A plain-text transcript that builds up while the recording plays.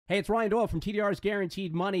Hey, it's Ryan Doyle from TDR's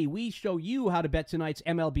Guaranteed Money. We show you how to bet tonight's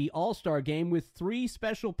MLB All-Star Game with 3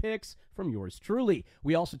 special picks from yours truly.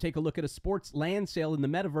 We also take a look at a sports land sale in the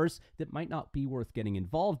metaverse that might not be worth getting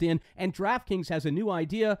involved in, and DraftKings has a new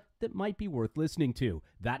idea that might be worth listening to.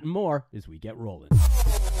 That and more as we get rolling.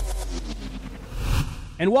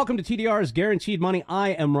 And welcome to TDR's Guaranteed Money. I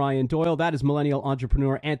am Ryan Doyle. That is millennial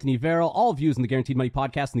entrepreneur Anthony Verrill. All views in the Guaranteed Money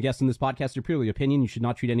podcast and the guests in this podcast are purely opinion. You should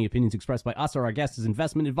not treat any opinions expressed by us or our guests as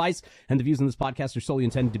investment advice. And the views in this podcast are solely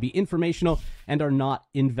intended to be informational and are not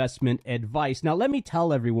investment advice. Now, let me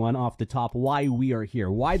tell everyone off the top why we are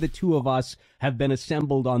here, why the two of us have been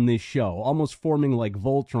assembled on this show, almost forming like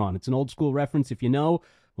Voltron. It's an old school reference. If you know,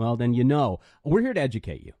 well, then you know. We're here to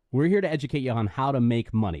educate you. We're here to educate you on how to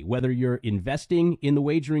make money, whether you're investing in the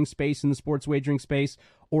wagering space, in the sports wagering space,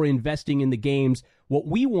 or investing in the games. What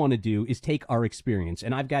we want to do is take our experience,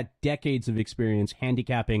 and I've got decades of experience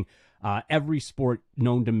handicapping every sport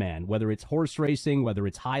known to man, whether it's horse racing, whether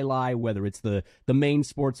it's highlight, whether it's the main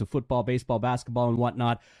sports of football, baseball, basketball, and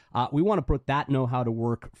whatnot. We want to put that know-how to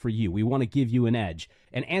work for you. We want to give you an edge.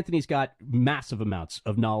 And Anthony's got massive amounts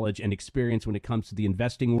of knowledge and experience when it comes to the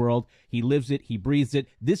investing world. He lives it. He breathes it.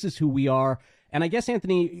 This is who we are. And I guess,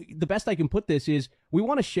 Anthony, the best I can put this is we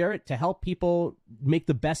want to share it to help people make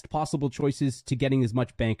the best possible choices to getting as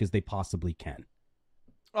much bank as they possibly can.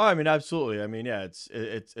 Oh, I mean, absolutely. I mean, yeah,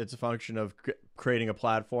 it's a function of creating a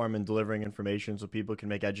platform and delivering information so people can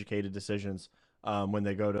make educated decisions when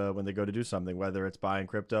they go to do something, whether it's buying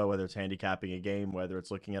crypto, whether it's handicapping a game, whether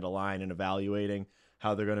it's looking at a line and evaluating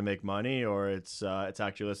how they're going to make money, or it's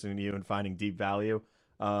actually listening to you and finding deep value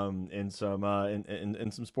in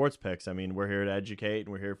some sports picks. I mean, we're here to educate, and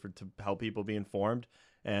we're here to help people be informed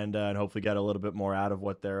and hopefully get a little bit more out of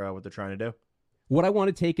what they're trying to do. What I want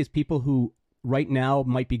to take is people who right now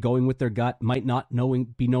might be going with their gut, might not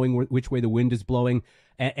be knowing which way the wind is blowing,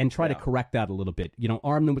 and try to correct that a little bit. You know,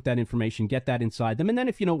 arm them with that information, get that inside them, and then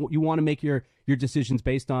if you want to make your decisions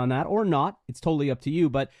based on that or not, it's totally up to you.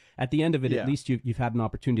 But at the end of it, at least you've had an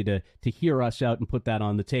opportunity to hear us out and put that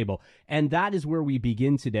on the table, and that is where we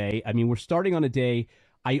begin today. I mean, we're starting on a day.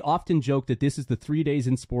 I often joke that this is the 3 days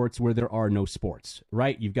in sports where there are no sports.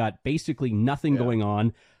 Right? You've got basically nothing going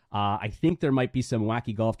on. I think there might be some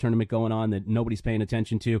wacky golf tournament going on that nobody's paying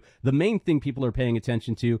attention to. The main thing people are paying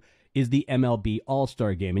attention to is the MLB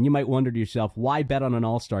All-Star Game. And you might wonder to yourself, why bet on an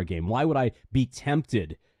All-Star Game? Why would I be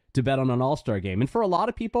tempted to bet on an All-Star Game? And for a lot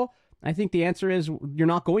of people, I think the answer is you're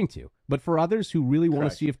not going to. But for others who really want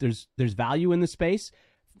to see if there's value in the space,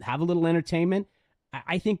 have a little entertainment,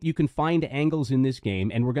 I think you can find angles in this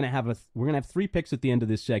game, and we're gonna have 3 picks at the end of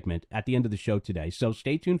this segment, at the end of the show today. So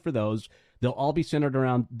stay tuned for those. They'll all be centered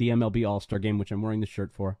around the MLB All-Star Game, which I'm wearing the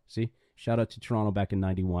shirt for. See, shout out to Toronto back in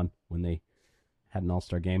 '91 when they had an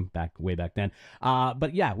All-Star Game way back then.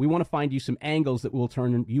 But yeah, we want to find you some angles that will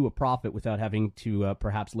turn you a profit without having to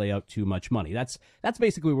perhaps lay out too much money. That's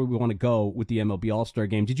basically where we want to go with the MLB All-Star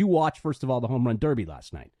Game. Did you watch, first of all, the Home Run Derby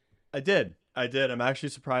last night? I did. I'm actually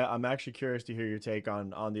surprised. I'm actually curious to hear your take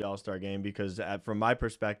on the All-Star Game, because from my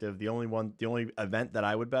perspective, the only event that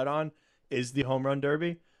I would bet on is the Home Run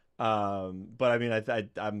Derby. But I mean,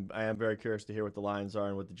 I am very curious to hear what the lines are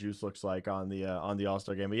and what the juice looks like on the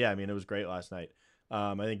All-Star Game. But yeah, I mean, it was great last night.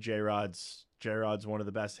 I think J-Rod's one of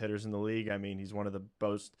the best hitters in the league. I mean, he's one of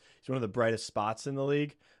the brightest spots in the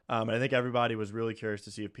league. And I think everybody was really curious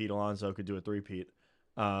to see if Pete Alonso could do a three-peat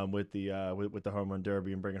with the Home Run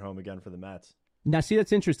Derby and bring it home again for the Mets. Now, see,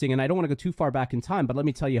 that's interesting, and I don't want to go too far back in time, but let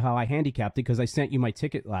me tell you how I handicapped it, because I sent you my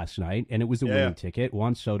ticket last night, and it was a winning ticket.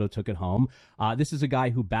 Juan Soto took it home. This is a guy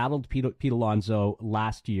who battled Pete Alonso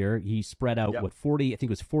last year. He spread out, 40, I think it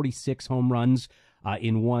was 46 home runs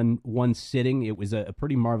in one sitting. It was a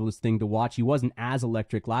pretty marvelous thing to watch. He wasn't as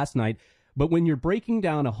electric last night, but when you're breaking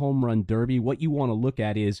down a home run derby, what you want to look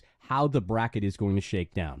at is how the bracket is going to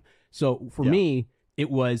shake down. So for me, it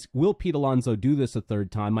was, will Pete Alonso do this a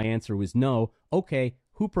third time? My answer was no. Okay,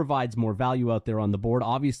 who provides more value out there on the board?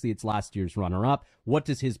 Obviously, it's last year's runner-up. What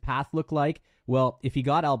does his path look like? Well, if he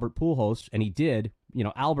got Albert Pujols, and he did,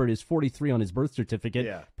 Albert is 43 on his birth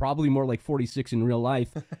certificate, probably more like 46 in real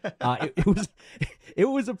life. It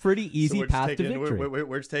was a pretty easy path to victory.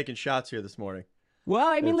 We're just taking shots here this morning. Well,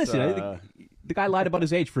 I mean, listen, the guy lied about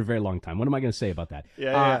his age for a very long time. What am I going to say about that?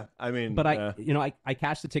 I mean, but I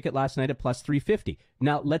cashed the ticket last night at plus 350.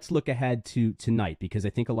 Now let's look ahead to tonight, because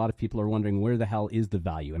I think a lot of people are wondering where the hell is the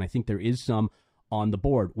value, and I think there is some on the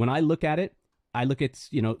board. When I look at it,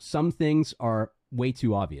 some things are way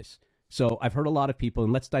too obvious. So I've heard a lot of people,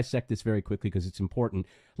 and let's dissect this very quickly because it's important.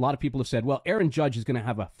 A lot of people have said, well, Aaron Judge is going to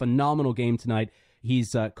have a phenomenal game tonight.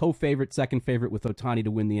 He's co-favorite, second favorite with Ohtani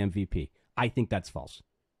to win the MVP. I think that's false.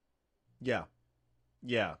 Yeah,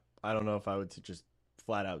 yeah. I don't know if I would just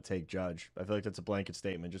flat out take Judge. I feel like that's a blanket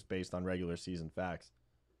statement just based on regular season facts.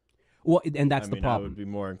 Well, and I that's the mean, I would problem. be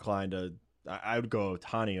more inclined to. I would go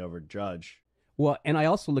Otani over Judge. Well, and I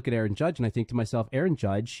also look at Aaron Judge and I think to myself, Aaron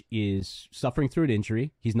Judge is suffering through an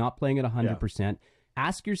injury. He's not playing at Yeah, 100%.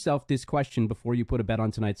 Ask yourself this question before you put a bet on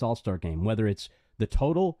tonight's All-Star game, whether it's the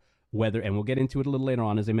total, and we'll get into it a little later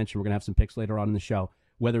on. As I mentioned, we're going to have some picks later on in the show.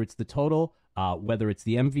 Whether it's the total, whether it's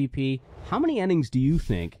the MVP, how many innings do you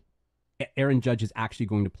think Aaron Judge is actually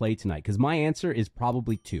going to play tonight? Because my answer is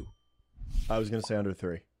probably two. I was gonna say under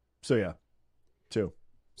 3. So yeah, 2.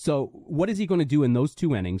 So what is he going to do in those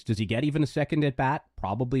 2 innings? Does he get even a second at bat?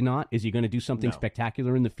 Probably not. Is he going to do something No.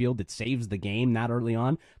 spectacular in the field that saves the game that early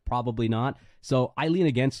on? Probably not. So I lean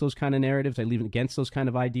against those kind of narratives. I lean against those kind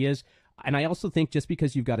of ideas. And I also think just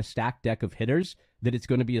because you've got a stacked deck of hitters that it's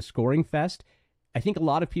going to be a scoring fest. I think a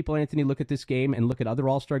lot of people, Anthony, look at this game and look at other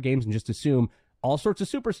All-Star games and just assume all sorts of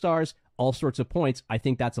superstars, all sorts of points. I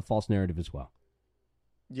think that's a false narrative as well.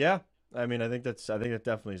 Yeah, I mean, I think that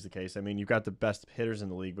definitely is the case. I mean, you've got the best hitters in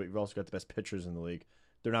the league, but you've also got the best pitchers in the league.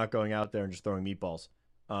 They're not going out there and just throwing meatballs.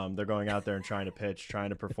 They're going out there and trying to pitch, trying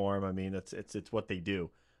to perform. I mean, it's what they do.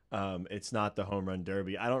 It's not the home run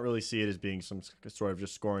derby. I don't really see it as being some sort of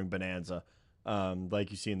just scoring bonanza,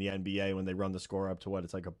 like you see in the NBA when they run the score up to what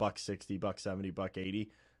it's like a $160, $170,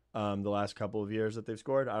 $180. The last couple of years that they've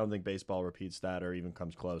scored, I don't think baseball repeats that or even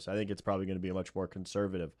comes close. I think it's probably going to be a much more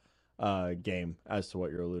conservative game as to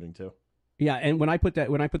what you're alluding to. Yeah, and when I put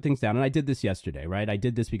things down, and I did this yesterday, right? I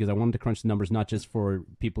did this because I wanted to crunch the numbers, not just for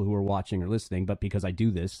people who are watching or listening, but because I do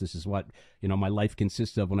this. This is what my life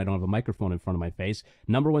consists of when I don't have a microphone in front of my face.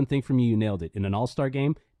 Number one thing for me, you nailed it. In an All-Star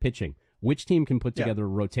game, pitching. Which team can put together a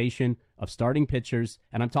rotation of starting pitchers?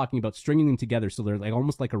 And I'm talking about stringing them together so they're like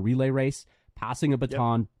almost like a relay race, passing a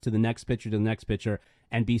baton to the next pitcher,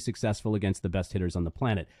 and be successful against the best hitters on the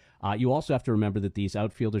planet. You also have to remember that these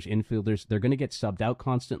outfielders, infielders, they're going to get subbed out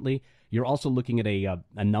constantly. You're also looking at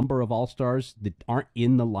a number of All-Stars that aren't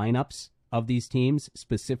in the lineups of these teams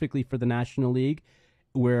specifically for the National League,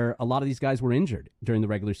 where a lot of these guys were injured during the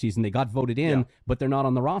regular season. They got voted in, but they're not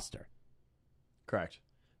on the roster. Correct.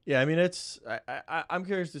 Yeah, I mean, I'm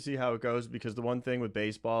curious to see how it goes because the one thing with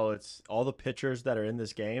baseball, it's all the pitchers that are in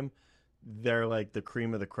this game, they're like the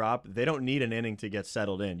cream of the crop. They don't need an inning to get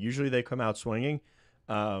settled in. Usually they come out swinging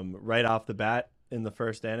right off the bat in the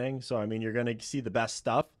first inning. So, I mean, you're going to see the best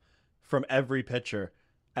stuff from every pitcher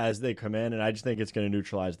as they come in, and I just think it's going to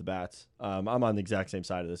neutralize the bats. I'm on the exact same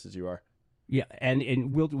side of this as you are. Yeah,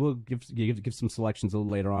 and we'll give some selections a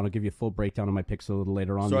little later on. I'll give you a full breakdown of my picks a little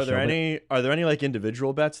later on. So are there any like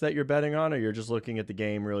individual bets that you're betting on, or you're just looking at the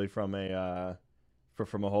game really from a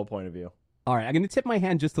whole point of view? All right, I'm going to tip my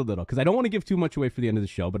hand just a little because I don't want to give too much away for the end of the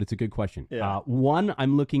show, but it's a good question. Yeah. One, I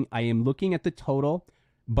am looking at the total,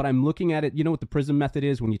 but I'm looking at it. You know what the prism method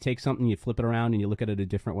is? When you take something, you flip it around, and you look at it a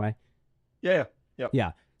different way. Yeah. Yep.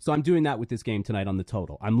 Yeah. So I'm doing that with this game tonight on the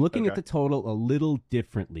total. I'm looking at the total a little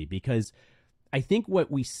differently because I think what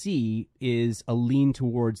we see is a lean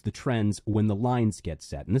towards the trends when the lines get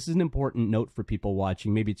set. And this is an important note for people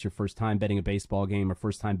watching. Maybe it's your first time betting a baseball game or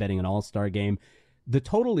first time betting an All-Star game. The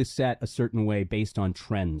total is set a certain way based on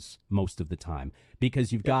trends most of the time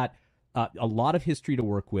because you've got a lot of history to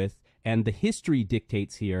work with, and the history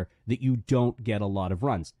dictates here that you don't get a lot of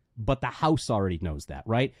runs. But the house already knows that,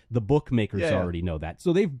 right? The bookmakers already know that.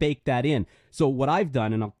 So they've baked that in. So what I've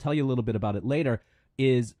done, and I'll tell you a little bit about it later,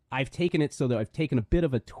 is I've taken it so that I've taken a bit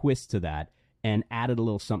of a twist to that and added a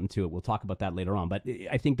little something to it. We'll talk about that later on. But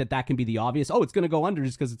I think that can be the obvious, it's going to go under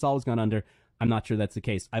just because it's always gone under. I'm not sure that's the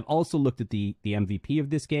case. I've also looked at the MVP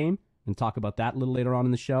of this game and talk about that a little later on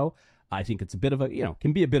in the show. I think it's a bit of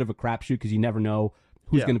can be a bit of a crapshoot because you never know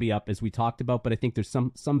who's going to be up, as we talked about. But I think there's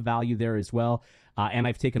some value there as well. And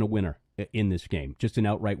I've taken a winner in this game, just an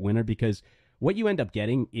outright winner, because what you end up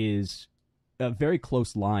getting is a very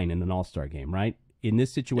close line in an All-Star game, right? In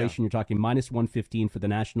this situation, you're talking minus 115 for the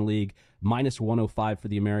National League, minus 105 for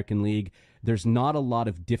the American League. There's not a lot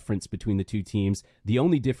of difference between the two teams. The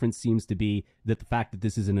only difference seems to be that the fact that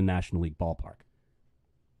this is in a National League ballpark.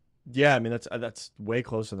 Yeah, I mean, that's way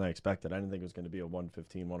closer than I expected. I didn't think it was going to be a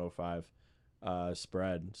 115, 105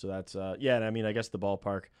 spread. So that's, and I mean, I guess the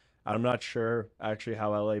ballpark, I'm not sure actually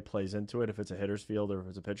how LA plays into it, if it's a hitter's field or if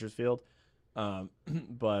it's a pitcher's field.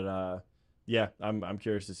 But I'm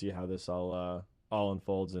curious to see how this all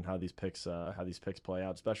unfolds and how these picks play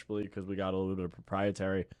out, especially because we got a little bit of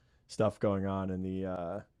proprietary stuff going on in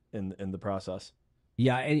the in the process.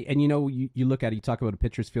 Yeah, and you look at it, you talk about a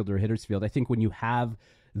pitcher's field or a hitter's field. I think when you have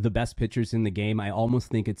the best pitchers in the game. I almost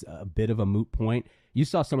think it's a bit of a moot point. You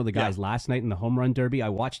saw some of the guys last night in the home run derby. I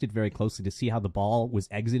watched it very closely to see how the ball was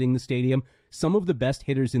exiting the stadium. Some of the best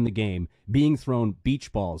hitters in the game being thrown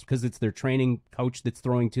beach balls because it's their training coach that's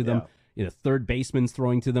throwing to them. Third baseman's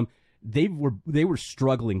throwing to them. They were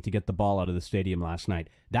struggling to get the ball out of the stadium last night.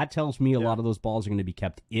 That tells me a lot of those balls are going to be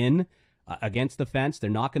kept in against the fence. They're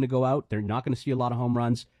not going to go out. They're not going to see a lot of home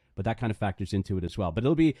runs, but that kind of factors into it as well. But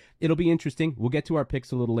it'll be interesting. We'll get to our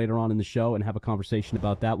picks a little later on in the show and have a conversation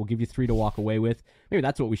about that. We'll give you 3 to walk away with. Maybe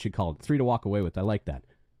that's what we should call it. 3 to walk away with. I like that.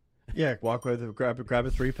 Yeah, walk away with grab a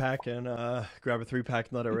 3-pack and grab a 3-pack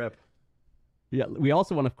and let it rip. Yeah, we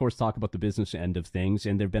also want to, of course, talk about the business end of things,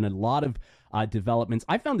 and there have been a lot of developments.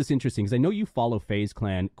 I found this interesting because I know you follow FaZe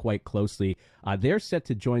Clan quite closely. They're set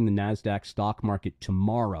to join the NASDAQ stock market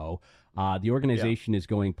tomorrow. The organization is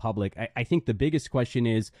going public. I think the biggest question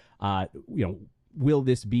is, will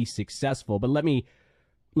this be successful? But let me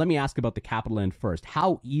ask about the capital end first.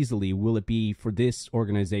 How easily will it be for this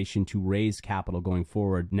organization to raise capital going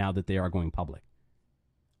forward now that they are going public?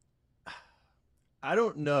 I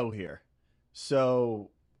don't know here.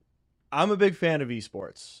 So I'm a big fan of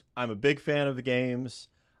esports. I'm a big fan of the games.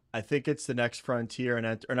 I think it's the next frontier,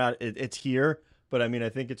 it's here, but I mean, I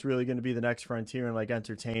think it's really going to be the next frontier in like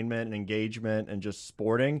entertainment and engagement and just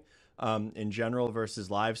sporting in general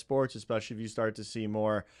versus live sports, especially if you start to see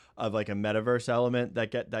more of like a metaverse element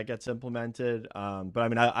that gets implemented. But I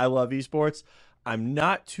mean, I love esports. I'm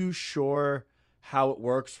not too sure how it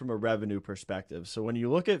works from a revenue perspective. So when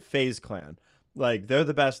you look at FaZe Clan, like, they're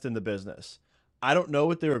the best in the business. I don't know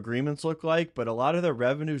what their agreements look like, but a lot of their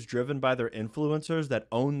revenue is driven by their influencers that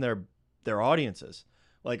own their audiences.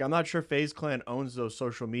 Like, I'm not sure FaZe Clan owns those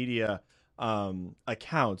social media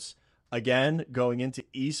accounts. Again, going into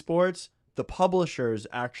esports, the publishers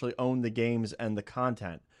actually own the games and the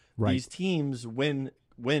content. Right. These teams win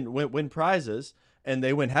prizes, and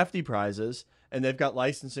they win hefty prizes, and they've got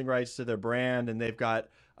licensing rights to their brand, and they've got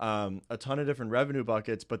a ton of different revenue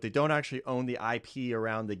buckets, but they don't actually own the IP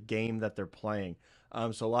around the game that they're playing.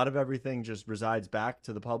 So a lot of everything just resides back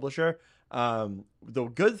to the publisher.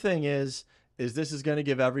 The good thing is this is going to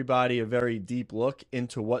give everybody a very deep look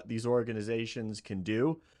into what these organizations can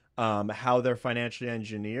do, how they're financially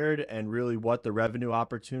engineered, and really what the revenue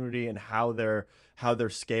opportunity and how they're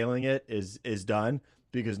scaling it is done.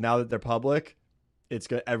 Because now that they're public,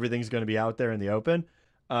 everything's going to be out there in the open.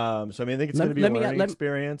 So I mean, I think it's going to be a learning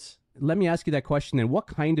experience. Let me ask you that question then. What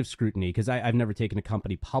kind of scrutiny? Because I've never taken a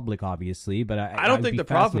company public, obviously, but I don't think they're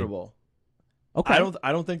profitable. Okay.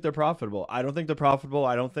 I don't think they're profitable. I don't think they're profitable.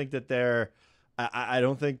 I don't think that they're. I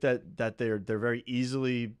don't think that they're very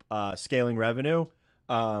easily scaling revenue.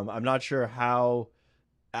 I'm not sure how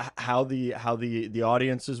the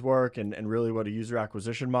audiences work and really what a user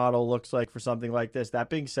acquisition model looks like for something like this. That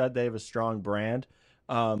being said, they have a strong brand.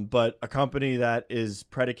 But a company that is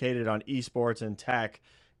predicated on esports and tech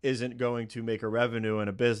isn't going to make a revenue in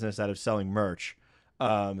a business out of selling merch.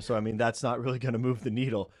 So, I mean, that's not really going to move the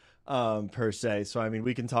needle per se. So, I mean,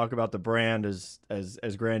 we can talk about the brand as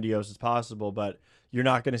grandiose as possible, but you're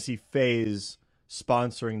not going to see FaZe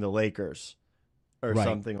sponsoring the Lakers or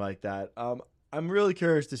something like that. I'm really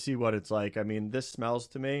curious to see what it's like. I mean, this smells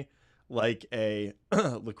to me like a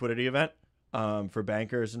liquidity event. For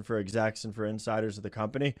bankers and for execs and for insiders of the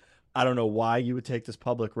company. I don't know why you would take this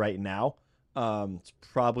public right now. It's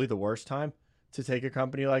probably the worst time to take a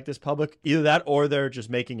company like this public. Either that or they're just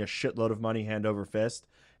making a shitload of money hand over fist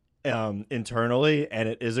internally, and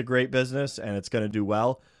it is a great business and it's going to do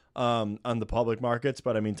well on the public markets.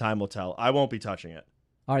 But I mean, time will tell. I won't be touching it.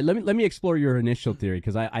 All right, let me explore your initial theory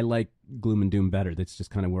because I like gloom and doom better. That's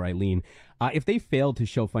just kind of where I lean. If they fail to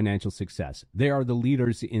show financial success, they are the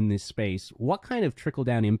leaders in this space. What kind of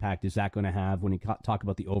trickle-down impact is that going to have when you talk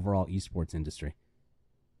about the overall esports industry?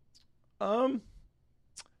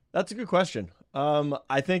 That's a good question.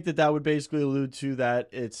 I think that would basically allude to that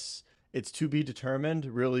it's to be determined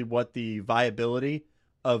really what the viability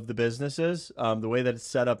of the business is, the way that it's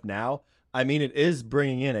set up now. I mean, it is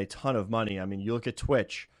bringing in a ton of money. I mean, you look at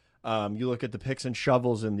Twitch, you look at the picks and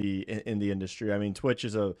shovels in the industry. I mean, Twitch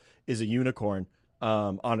is a unicorn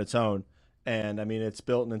on its own, and I mean, it's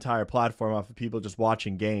built an entire platform off of people just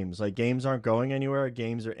watching games. Like, games aren't going anywhere.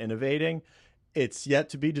 Games are innovating. It's yet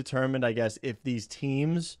to be determined, I guess, if these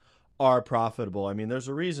teams are profitable. I mean, there's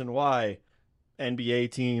a reason why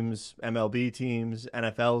NBA teams, MLB teams,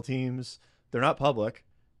 NFL teams, they're not public.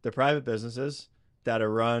 They're private businesses that are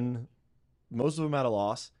run, most of them at a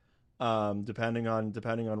loss, depending on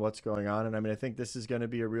what's going on. And I mean, I think this is going to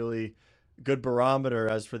be a really good barometer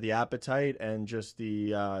as for the appetite and just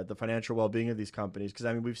the financial well-being of these companies. Because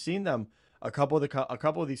I mean, we've seen them A couple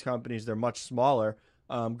of these companies, they're much smaller,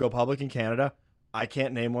 go public in Canada. I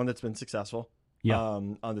can't name one that's been successful. Yeah.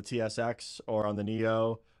 On the TSX or on the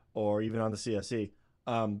Neo or even on the CSE.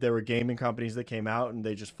 There were gaming companies that came out and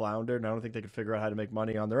they just floundered, and I don't think they could figure out how to make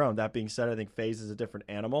money on their own. That being said, I think FaZe is a different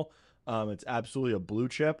animal. It's absolutely a blue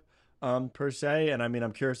chip per se, and I mean,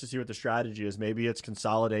 I'm curious to see what the strategy is. Maybe it's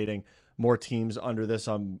consolidating more teams under this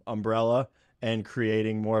umbrella and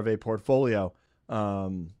creating more of a portfolio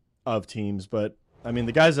of teams. But I mean,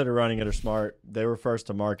 the guys that are running it are smart. They were first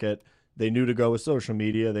to market. They knew to go with social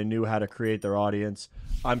media. They knew how to create their audience.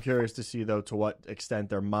 I'm curious to see, though, to what extent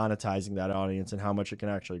they're monetizing that audience and how much it can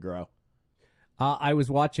actually grow. I was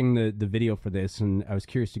watching the video for this, and I was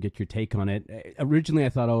curious to get your take on it. Originally, I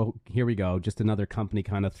thought, oh, here we go, just another company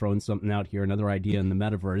kind of throwing something out here, another idea in the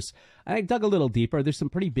metaverse. I dug a little deeper. There's some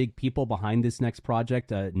pretty big people behind this next project.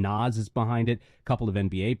 Nas is behind it. A couple of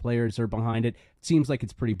NBA players are behind it. It seems like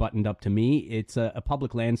it's pretty buttoned up to me. It's a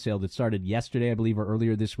public land sale that started yesterday, I believe, or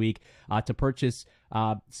earlier this week, to purchase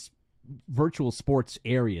virtual sports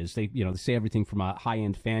areas. They say everything from a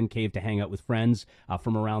high-end fan cave to hang out with friends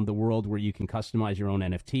from around the world, where you can customize your own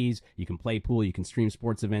NFTs, you can play pool, you can stream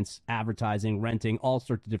sports events, advertising, renting, all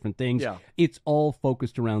sorts of different things. Yeah. It's all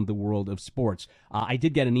focused around the world of sports. I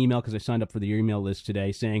did get an email because I signed up for the email list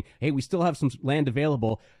today saying, hey, we still have some land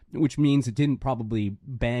available, which means it didn't probably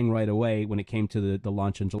bang right away when it came to the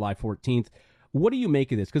launch on July 14th. What do you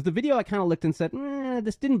make of this? Because the video, I kind of looked and said,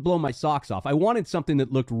 this didn't blow my socks off. I wanted something that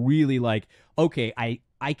looked really like, okay,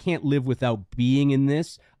 I can't live without being in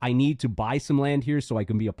this. I need to buy some land here so I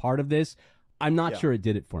can be a part of this. I'm not sure it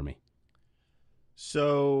did it for me.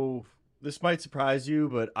 So this might surprise you,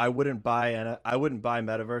 but I wouldn't buy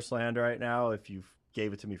Metaverse land right now if you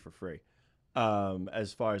gave it to me for free.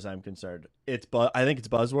 As far as I'm concerned, I think it's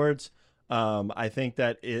buzzwords. I think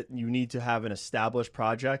that you need to have an established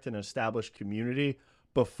project, an established community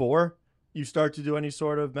before you start to do any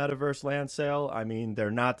sort of metaverse land sale. I mean, they're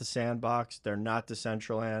not the Sandbox. They're not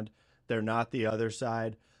Decentraland. They're not the other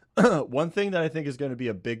side. One thing that I think is going to be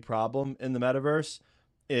a big problem in the metaverse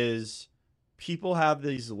is people have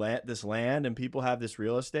this land and people have this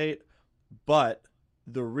real estate, but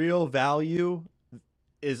the real value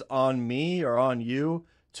is on me or on you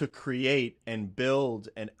to create and build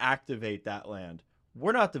and activate that land.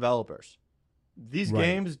 We're not developers. These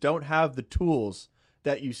games don't have the tools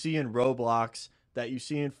that you see in Roblox, that you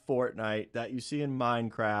see in Fortnite, that you see in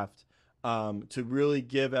Minecraft, to really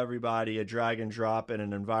give everybody a drag and drop in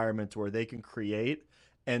an environment where they can create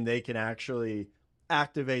and they can actually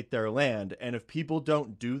activate their land. And if people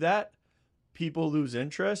don't do that, people lose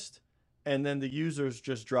interest, and then the users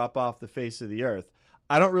just drop off the face of the earth.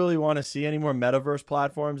 I don't really want to see any more metaverse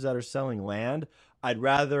platforms that are selling land. I'd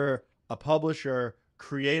rather a publisher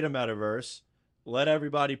create a metaverse, let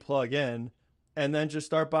everybody plug in, and then just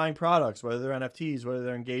start buying products, whether they're NFTs, whether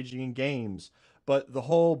they're engaging in games. But the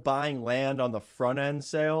whole buying land on the front end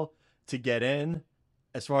sale to get in,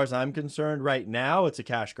 as far as I'm concerned, right now, it's a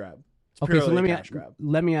cash grab. It's okay, so let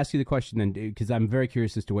me ask you the question then, because I'm very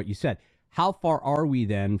curious as to what you said. How far are we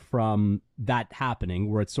then from that happening,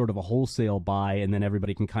 where it's sort of a wholesale buy and then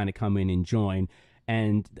everybody can kind of come in and join?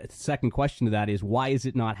 And the second question to that is, why is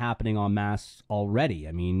it not happening en masse already?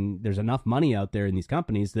 I mean, there's enough money out there in these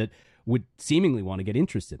companies that would seemingly want to get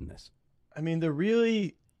interested in this. I mean, there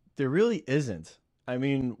really isn't. I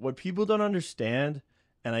mean, what people don't understand,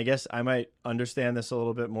 and I guess I might understand this a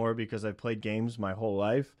little bit more because I've played games my whole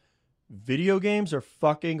life, video games are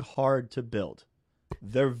fucking hard to build.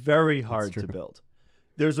 They're very hard to build.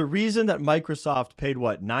 There's a reason that Microsoft paid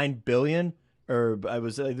what, $9 billion, or I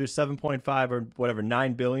was either 7.5 or whatever,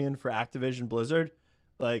 $9 billion for Activision Blizzard.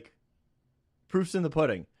 Like, proof's in the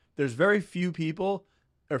pudding. There's very few people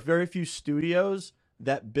or very few studios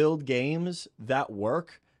that build games that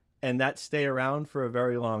work and that stay around for a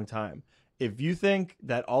very long time. If you think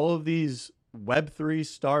that all of these Web3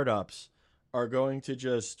 startups are going to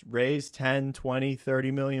just raise 10, 20,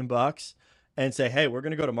 30 million bucks and say, hey, we're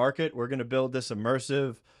going to go to market, we're going to build this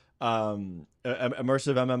immersive MMORPG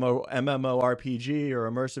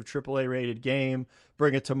or immersive AAA rated game,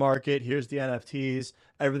 bring it to market, here's the NFTs,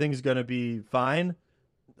 everything's going to be fine,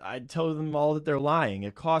 I'd tell them all that they're lying.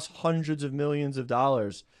 It costs hundreds of millions of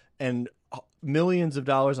dollars and millions of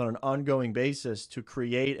dollars on an ongoing basis to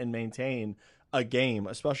create and maintain a game,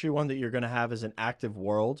 especially one that you're going to have as an active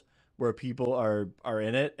world where people are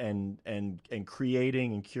in it and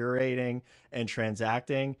creating and curating and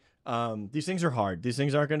transacting. These things are hard. These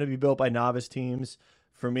things aren't going to be built by novice teams.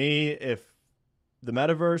 For me, if the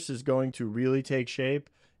metaverse is going to really take shape,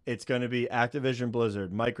 it's going to be Activision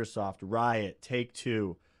Blizzard, Microsoft, Riot,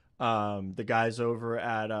 Take-Two, the guys over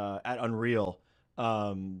at Unreal.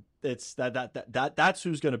 It's that's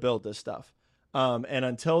who's going to build this stuff. And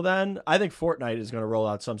until then, I think Fortnite is going to roll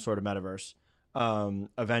out some sort of metaverse.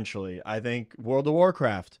 Eventually, I think World of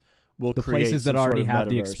Warcraft will The create places that some already sort of have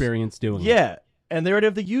the metaverse. experience doing it. Yeah, and they already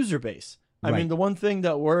have the user base. I Right. mean, the one thing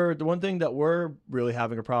that we're really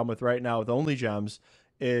having a problem with right now with Only Gems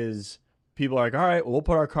is people are like, all right, well, we'll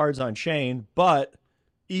put our cards on chain, but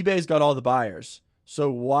eBay's got all the buyers. So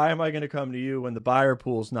why am I going to come to you when the buyer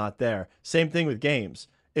pool's not there? Same thing with games.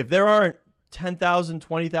 If there aren't 10,000,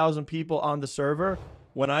 20,000 people on the server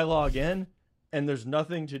when I log in and there's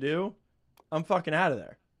nothing to do, I'm fucking out of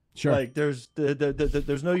there. Sure. Like there's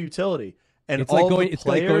there's no utility. And It's all like going. the It's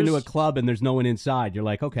like going to a players- club and there's no one inside. You're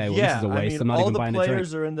like, okay, well, this is a waste. I'm not all even the buying a drink.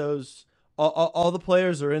 players are in those. All the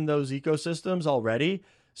players are in those ecosystems already.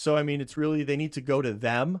 So I mean, it's really they need to go to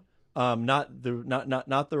them, not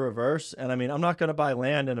the reverse. And I mean, I'm not going to buy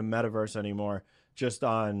land in a metaverse anymore, just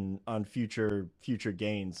on future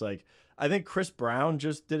gains. Like I think Chris Brown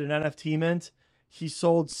just did an NFT mint. He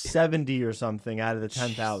sold 70 or something out of the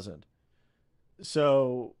 10,000.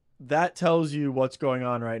 So that tells you what's going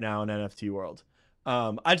on right now in NFT world.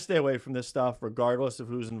 I'd stay away from this stuff regardless of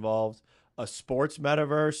who's involved. A sports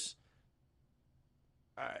metaverse,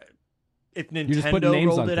 if You're just putting Nintendo names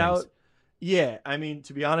rolled on it things. out, yeah. I mean,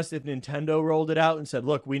 to be honest, if Nintendo rolled it out and said,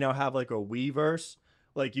 "Look, we now have like a Wiiverse,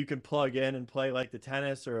 like you can plug in and play like the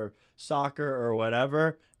tennis or soccer or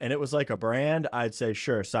whatever," and it was like a brand, I'd say,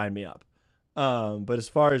 sure, sign me up. But as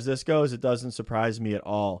far as this goes, it doesn't surprise me at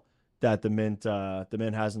all that the mint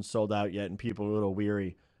hasn't sold out yet, and people are a little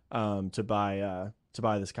weary to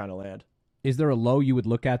buy this kind of land. Is there a low you would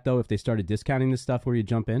look at though if they started discounting this stuff where you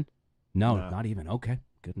jump in? No, No. not even. Okay,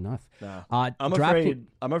 good enough. Nah. I'm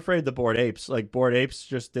I'm afraid the Bored Apes, like Bored Apes,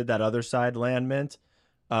 just did that other side land mint,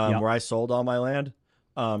 Yep. where I sold all my land,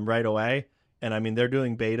 right away, and I mean they're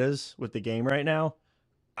doing betas with the game right now.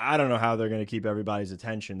 I don't know how they're going to keep everybody's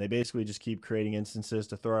attention. They basically just keep creating instances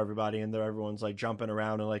to throw everybody in there. Everyone's like jumping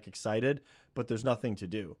around and like excited, but there's nothing to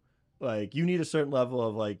do. Like you need a certain level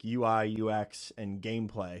of like UI, UX, and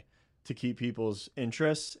gameplay to keep people's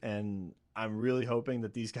interests. And I'm really hoping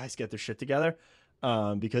that these guys get their shit together,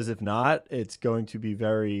 because if not, it's going to be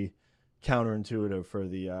very counterintuitive for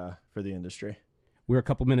the industry. We're a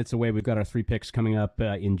couple minutes away. We've got our 3 picks coming up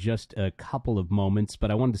in just a couple of moments, but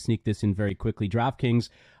I wanted to sneak this in very quickly. DraftKings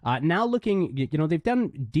now looking, they've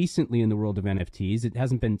done decently in the world of NFTs. It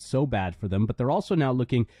hasn't been so bad for them, but they're also now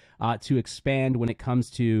looking to expand when it comes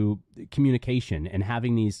to communication and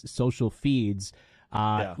having these social feeds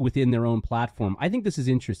within their own platform. I think this is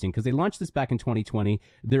interesting because they launched this back in 2020.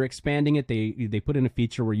 They're expanding it. They put in a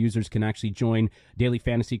feature where users can actually join daily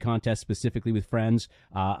fantasy contests specifically with friends.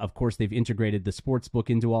 Of course, they've integrated the sports book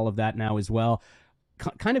into all of that now as well,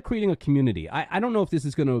 kind of creating a community. I don't know if this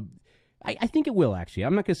is going to... I think it will, actually.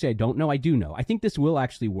 I'm not going to say I don't know. I do know. I think this will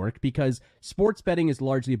actually work because sports betting is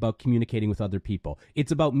largely about communicating with other people.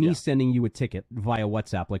 It's about me sending you a ticket via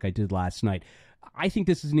WhatsApp like I did last night. I think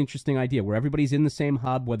this is an interesting idea where everybody's in the same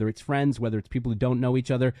hub, whether it's friends, whether it's people who don't know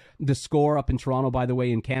each other. The Score up in Toronto, by the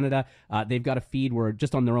way, in Canada, they've got a feed where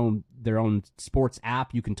just on their own sports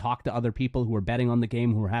app, you can talk to other people who are betting on the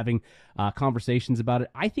game, who are having conversations about it.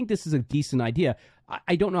 I think this is a decent idea.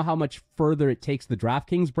 I don't know how much further it takes the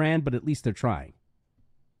DraftKings brand, but at least they're trying.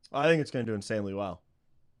 I think it's going to do insanely well.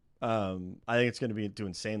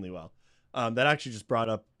 That actually just brought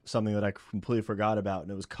up something that I completely forgot about,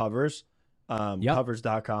 and it was Covers.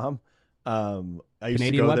 Covers.com. I used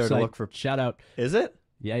Canadian to go website. there to look for... Shout out. Is it?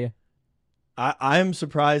 Yeah. I'm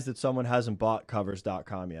surprised that someone hasn't bought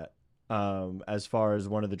Covers.com yet. As far as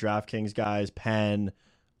one of the DraftKings guys, Penn,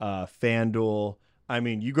 FanDuel. I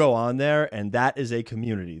mean, you go on there, and that is a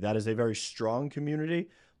community. That is a very strong community.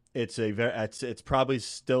 It's probably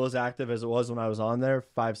still as active as it was when I was on there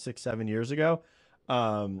 5, 6, 7 years ago.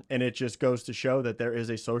 And it just goes to show that there is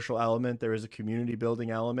a social element, there is a community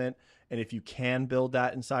building element, and if you can build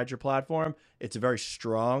that inside your platform, it's a very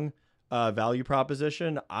strong value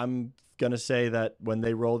proposition. I'm gonna say that when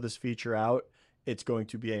they roll this feature out, it's going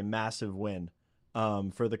to be a massive win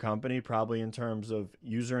for the company, probably in terms of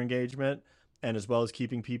user engagement and as well as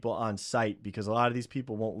keeping people on site, because a lot of these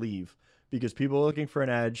people won't leave because people are looking for an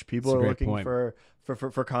edge, people are looking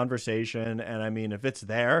for conversation, and I mean, if it's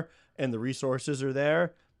there and the resources are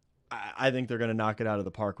there, I think they're going to knock it out of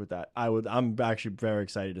the park with that. I'm actually very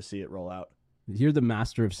excited to see it roll out. You're the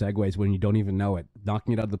master of segues when you don't even know it.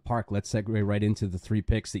 Knocking it out of the park. Let's segue right into the 3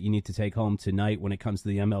 picks that you need to take home tonight when it comes to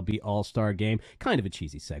the MLB All-Star game. Kind of a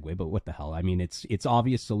cheesy segue, but what the hell? I mean, it's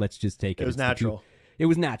obvious, so let's just take it. It was natural. it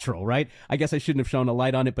was natural, right? I guess I shouldn't have shown a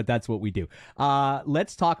light on it, but that's what we do.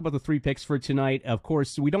 Let's talk about the 3 picks for tonight. Of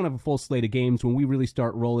course, we don't have a full slate of games. When we really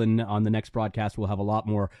start rolling on the next broadcast, we'll have a lot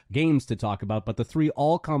more games to talk about, but the 3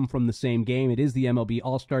 all come from the same game. It is the MLB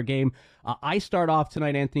All-Star Game. I start off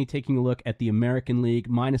tonight, Anthony, taking a look at the American League,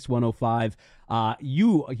 minus 105.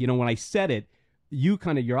 You know, when I said it, you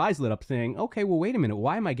kind of, your eyes lit up saying, okay, well, wait a minute.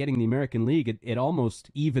 Why am I getting the American League at almost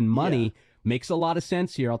even money? Yeah. Makes a lot of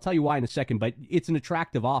sense here. I'll tell you why in a second, but it's an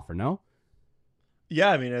attractive offer, no? Yeah,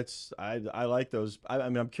 I mean, I like those. I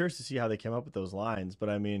mean, I'm curious to see how they came up with those lines, but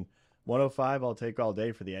I mean, 105 I'll take all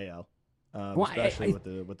day for the AL, especially with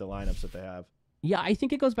the lineups that they have. Yeah, I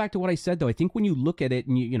think it goes back to what I said, though. I think when you look at it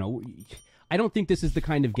and, you know, I don't think this is the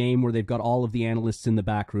kind of game where they've got all of the analysts in the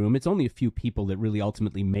back room. It's only a few people that really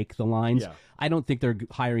ultimately make the lines. Yeah. I don't think they're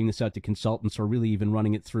hiring this out to consultants or really even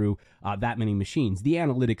running it through that many machines. The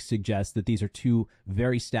analytics suggest that these are 2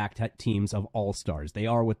 very stacked teams of all-stars. They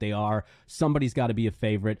are what they are. Somebody's got to be a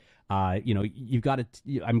favorite. You know, you've got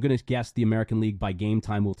to, I'm going to guess the American League by game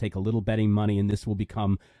time will take a little betting money, and this will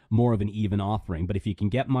become more of an even offering. But if you can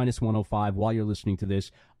get minus 105 while you're listening to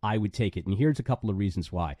this, I would take it. And here's a couple of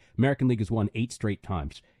reasons why. American League has won 8 straight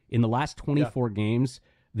times. In the last 24 games,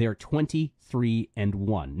 they're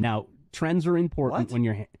 23-1. Now, trends are important when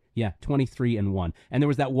you're 23-1. And there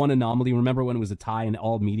was that one anomaly. Remember when it was a tie and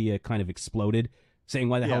all media kind of exploded, saying,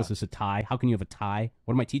 why the hell is this a tie? How can you have a tie?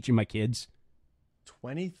 What am I teaching my kids?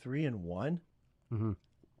 23-1? Mm-hmm.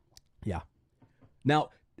 Yeah. Now,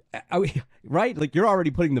 right? Like, you're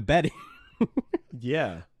already putting the bet in.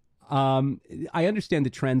 Yeah. I understand the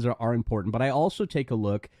trends are important, but I also take a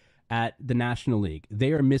look at the National League.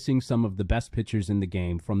 They are missing some of the best pitchers in the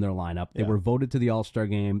game from their lineup. They were voted to the All-Star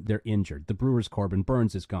game. They're injured. The Brewers' Corbin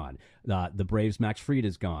Burns is gone. The Braves' Max Fried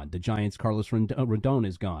is gone. The Giants' Carlos Rodon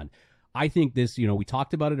is gone. I think this, you know, we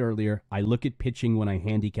talked about it earlier. I look at pitching when I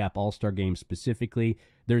handicap All-Star games specifically.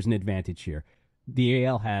 There's an advantage here. The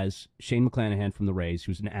AL has Shane McClanahan from the Rays,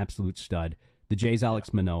 who's an absolute stud. The Jays'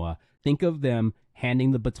 Alex Manoah. Think of them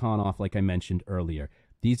handing the baton off, like I mentioned earlier.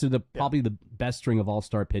 These are probably the best string of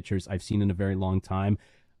all-star pitchers I've seen in a very long time.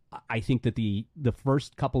 I think that the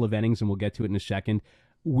first couple of innings, and we'll get to it in a second,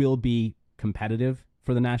 will be competitive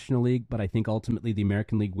for the National League, but I think ultimately the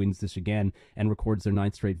American League wins this again and records their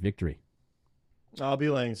 9th straight victory. I'll be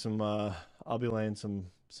laying some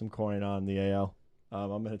coin on the AL.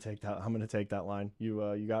 I'm gonna take that line.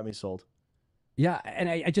 You got me sold. Yeah, and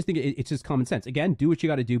I just think it's just common sense. Again, do what you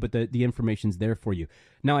got to do, but the information's there for you.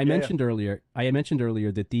 Now, I mentioned earlier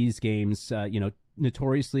that these games,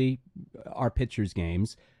 notoriously are pitchers'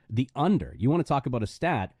 games. The under, you want to talk about a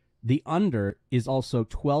stat, the under is also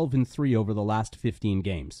 12-3 over the last 15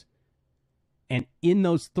 games. And in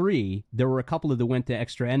those 3, there were a couple of that went to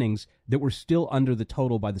extra innings that were still under the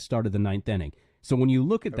total by the start of the 9th inning. So when you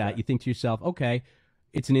look at that, you think to yourself, okay,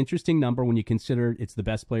 it's an interesting number when you consider it's the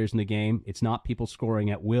best players in the game. It's not people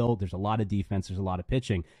scoring at will. There's a lot of defense. There's a lot of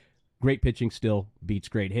pitching. Great pitching still beats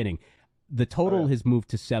great hitting. The total has moved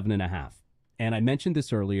to 7.5. And I mentioned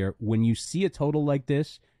this earlier. When you see a total like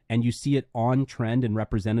this and you see it on trend and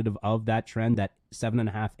representative of that trend, that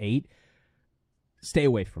 7.5, 8, stay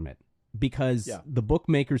away from it. Because the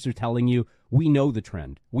bookmakers are telling you, we know the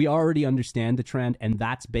trend. We already understand the trend, and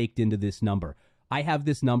that's baked into this number. I have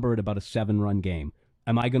this number at about a 7-run game.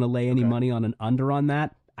 Am I going to lay any money on an under on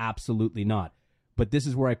that? Absolutely not. But this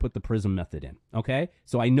is where I put the Prism method in, okay?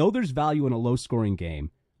 So I know there's value in a low-scoring game.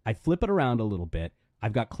 I flip it around a little bit.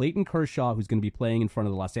 I've got Clayton Kershaw, who's going to be playing in front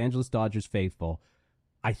of the Los Angeles Dodgers faithful.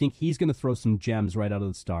 I think he's going to throw some gems right out of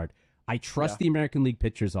the start. I trust the American League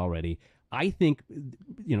pitchers already. I think,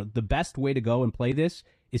 the best way to go and play this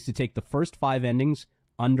is to take the first 5 innings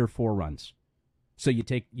under 4 runs. So you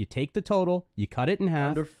take the total, you cut it in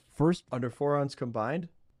half. Under 4 runs combined?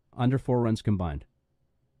 Under 4 runs combined.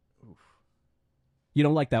 Oof. You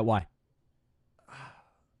don't like that? Why?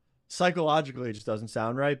 Psychologically, it just doesn't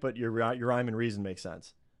sound right, but your rhyme and reason makes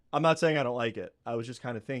sense. I'm not saying I don't like it. I was just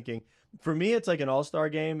kind of thinking. For me, it's like an all-star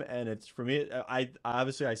game, and it's for me. I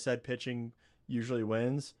obviously I said pitching usually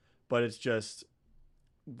wins, but it's just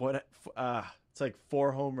it's like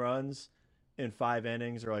 4 home runs in 5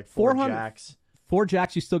 innings, or like 4 jacks. 4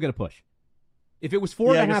 jacks, you still get a push. If it was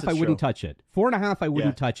 4.5, I wouldn't touch it. 4.5, I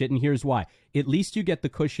wouldn't touch it, and here's why. At least you get the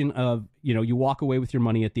cushion of, you walk away with your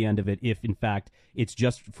money at the end of it. If, in fact, it's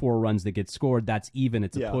just 4 runs that get scored, that's even.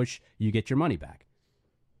 It's a push. You get your money back.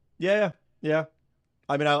 Yeah.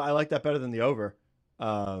 I mean, I like that better than the over.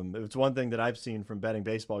 It's one thing that I've seen from betting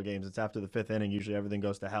baseball games. It's after the 5th inning, usually everything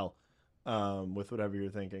goes to hell with whatever you're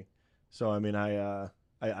thinking. So, I mean, I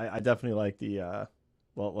definitely like the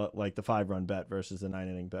like the 5-run bet versus the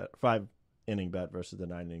 9-inning bet. inning bet versus the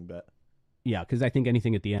 9 inning bet. Yeah, because I think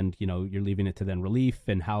anything at the end, you're leaving it to then relief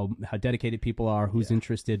and how dedicated people are, who's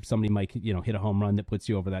interested. Somebody might, hit a home run that puts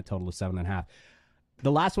you over that total of 7.5.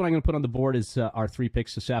 The last one I'm going to put on the board is our 3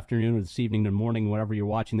 picks this afternoon or this evening or morning, wherever you're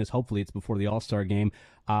watching this. Hopefully it's before the All-Star game.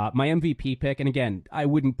 My MVP pick, and again, I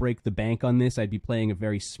wouldn't break the bank on this. I'd be playing a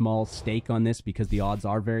very small stake on this because the odds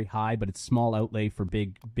are very high, but it's small outlay for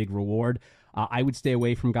big reward. I would stay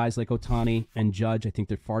away from guys like Ohtani and Judge. I think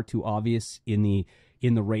they're far too obvious in the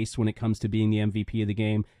race when it comes to being the MVP of the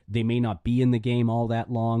game. They may not be in the game all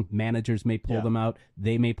that long. Managers may pull them out.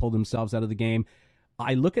 They may pull themselves out of the game.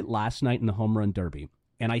 I look at last night in the home run derby,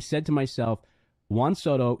 and I said to myself, Juan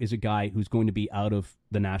Soto is a guy who's going to be out of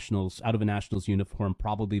a Nationals uniform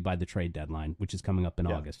probably by the trade deadline, which is coming up in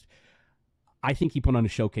August. I think he put on a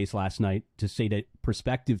showcase last night to say to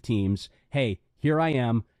prospective teams, hey, here I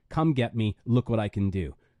am, come get me, look what I can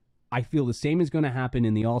do. I feel the same is going to happen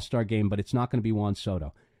in the All-Star game, but it's not going to be Juan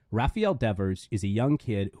Soto. Rafael Devers is a young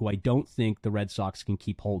kid who I don't think the Red Sox can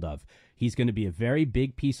keep hold of. He's going to be a very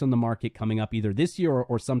big piece on the market coming up either this year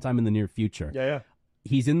or sometime in the near future. Yeah.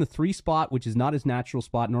 He's in the 3 spot, which is not his natural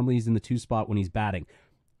spot. Normally he's in the 2 spot when he's batting.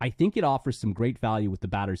 I think it offers some great value with the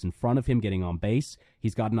batters in front of him getting on base.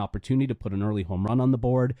 He's got an opportunity to put an early home run on the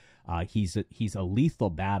board. He's a lethal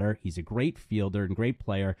batter. He's a great fielder and great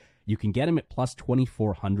player. You can get him at plus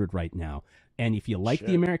 2,400 right now. And if you like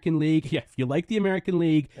the American League,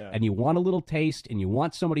 and you want a little taste and you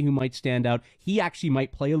want somebody who might stand out, he actually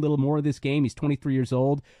might play a little more of this game. He's 23 years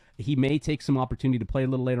old. He may take some opportunity to play a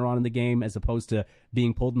little later on in the game as opposed to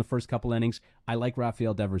being pulled in the first couple innings. I like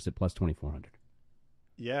Rafael Devers at plus 2,400.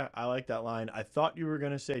 Yeah, I like that line. I thought you were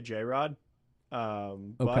going to say J-Rod.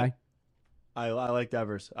 Okay. But I like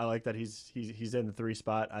Devers. I like that he's in the 3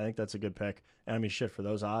 spot. I think that's a good pick. And I mean, shit, for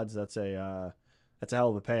those odds, that's a hell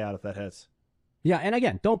of a payout if that hits. Yeah, and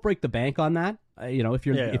again, don't break the bank on that. If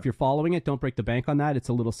you're following it, don't break the bank on that. It's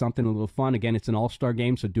a little something, a little fun. Again, it's an all-star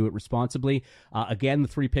game, so do it responsibly. Again, the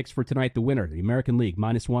 3 picks for tonight: the winner, the American League,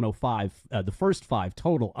 minus 105. The first 5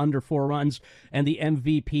 total under 4 runs, and the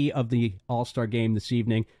MVP of the all-star game this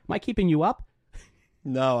evening. Am I keeping you up?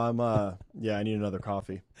 No, I'm. I need another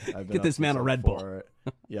coffee. Get this man a Red Bull.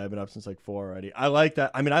 Yeah, I've been up since like 4 already. I like that.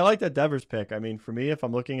 I mean, I like that Devers pick. I mean, for me, if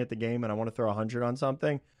I'm looking at the game and I want to throw 100 on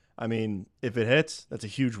something, I mean, if it hits, that's a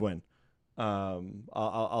huge win.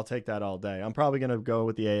 I'll take that all day. I'm probably gonna go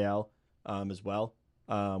with the AL as well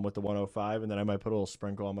with the 105, and then I might put a little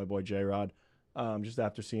sprinkle on my boy J-Rod just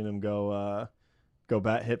after seeing him go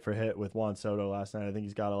bat hit for hit with Juan Soto last night. I think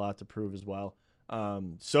he's got a lot to prove as well.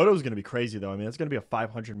 Soto's gonna be crazy though. I mean, it's gonna be a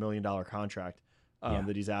 $500 million contract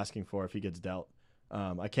that he's asking for if he gets dealt.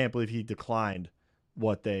 I can't believe he declined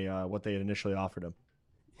what they had initially offered him.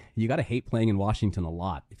 You got to hate playing in Washington a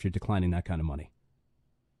lot if you're declining that kind of money.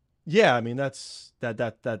 Yeah, I mean that's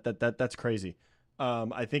crazy.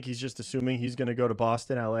 I think he's just assuming he's going to go to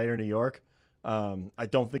Boston, LA, or New York. I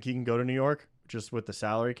don't think he can go to New York just with the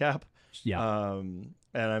salary cap. Yeah. And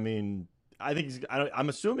I mean, I think I'm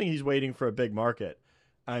assuming he's waiting for a big market.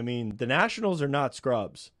 I mean, the Nationals are not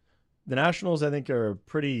scrubs. The Nationals, I think, are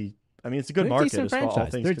pretty. I mean, it's a good market. Decent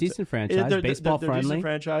franchise. They're a decent franchise. Baseball they're friendly. Decent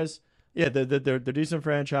franchise. Yeah, they're decent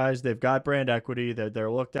franchise. They've got brand equity.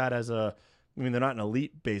 They're looked at as a. I mean, they're not an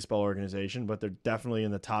elite baseball organization, but they're definitely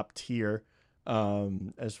in the top tier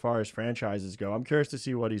as far as franchises go. I'm curious to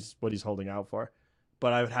see what he's holding out for,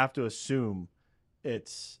 but I would have to assume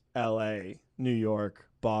it's L.A., New York,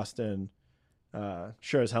 Boston.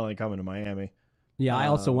 Sure as hell ain't coming to Miami. Yeah, I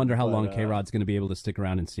also wonder how long K-Rod's going to be able to stick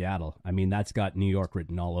around in Seattle. I mean, that's got New York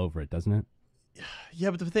written all over it, doesn't it?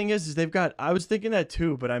 Yeah, but the thing is they've got. I was thinking that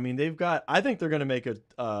too, but I mean, they've got. I think they're going to make a.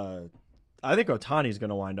 I think Ohtani's going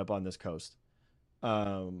to wind up on this coast.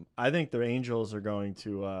 I think the Angels are going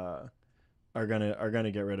to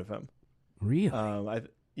get rid of him. Really?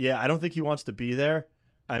 I don't think he wants to be there.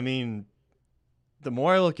 I mean, the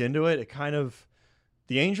more I look into it,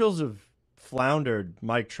 the Angels have floundered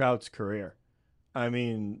Mike Trout's career. I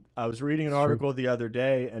mean, I was reading an article the other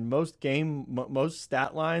day, and most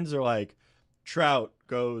stat lines are like Trout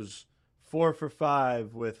goes 4 for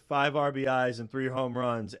 5 with 5 RBIs and 3 home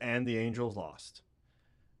runs, and the Angels lost.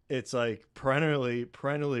 It's like perennially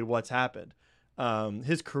what's happened.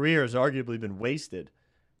 His career has arguably been wasted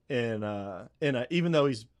even though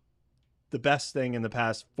he's the best thing in the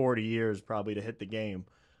past 40 years probably to hit the game.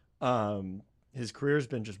 His career's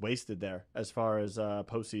been just wasted there as far as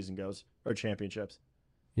postseason goes or championships.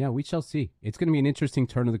 Yeah, we shall see. It's going to be an interesting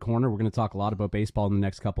turn of the corner. We're going to talk a lot about baseball in the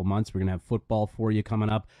next couple months. We're going to have football for you coming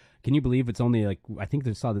up. Can you believe it's only I think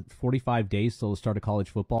they saw that 45 days till the start of college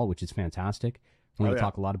football, which is fantastic. We're going to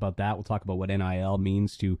talk a lot about that. We'll talk about what NIL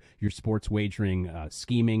means to your sports wagering,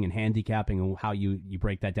 scheming and handicapping, and how you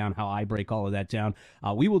break that down, how I break all of that down.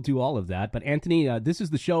 We will do all of that. But, Anthony, this is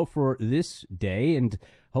the show for this day, and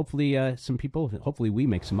hopefully hopefully we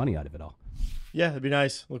make some money out of it all. Yeah, it'd be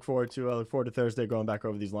nice. Look forward to Thursday going back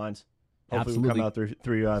over these lines. Hopefully we'll come out three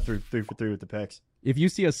for three with the picks. If you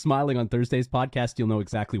see us smiling on Thursday's podcast, you'll know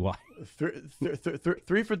exactly why.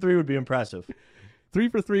 3 for 3 would be impressive. 3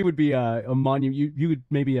 for 3 would be a monument. You would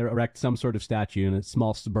maybe erect some sort of statue in a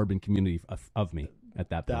small suburban community of me at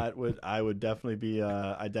that point. I would definitely be.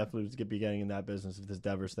 I definitely would be getting in that business if this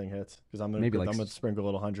Devers thing hits, because I'm gonna sprinkle a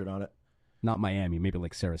little 100 on it. Not Miami, maybe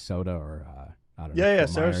like Sarasota or I don't know. Yeah,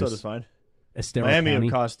 Sarasota's fine. Estero Miami County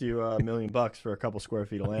would cost you $1 million for a couple square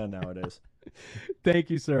feet of land nowadays. Thank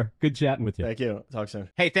you, sir. Good chatting with you. Thank you. Talk soon.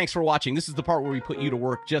 Hey, thanks for watching. This is the part where we put you to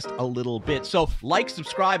work just a little bit. So like,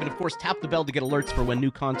 subscribe, and of course, tap the bell to get alerts for when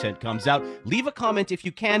new content comes out. Leave a comment if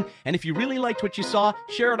you can, and if you really liked what you saw,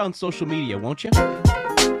 share it on social media, won't you?